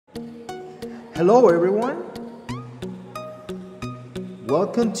Hello everyone,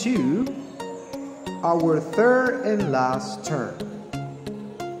 welcome to our third and last term.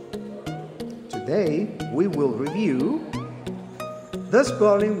 Today we will review the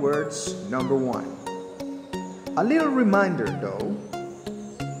spelling words number 1. A little reminder though,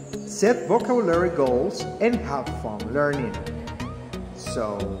 set vocabulary goals and have fun learning.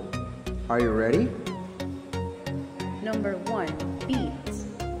 So, are you ready? Number 1. Beads.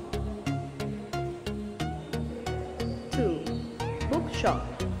 2. Bookshop.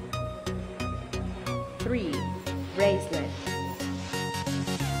 3. Bracelet.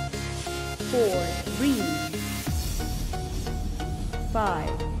 4. Ring. 5.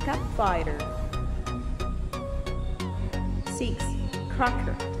 Campfire. 6.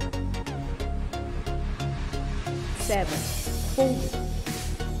 Cracker. 7. Fold.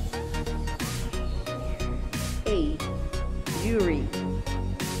 8. Jury.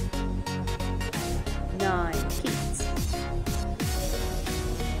 9. Kids.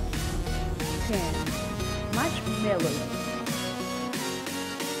 10. Marshmallow.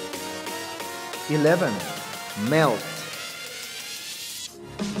 11. Melt.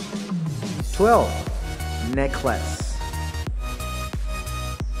 12. Necklace.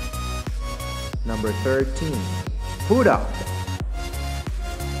 Number 13. Hood up.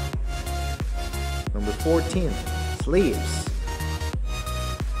 Number 14. Sleeves.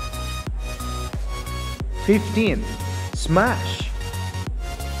 15. Smash.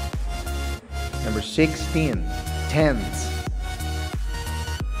 Number 16. Tents.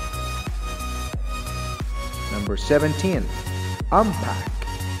 Number 17. Unpack.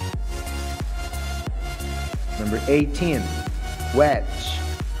 Number 18. Wedge.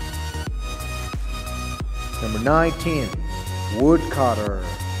 Number 19. Woodcutter.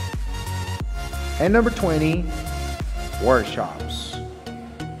 And number 20. Workshops.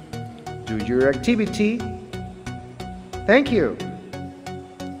 Do your activity. Thank you.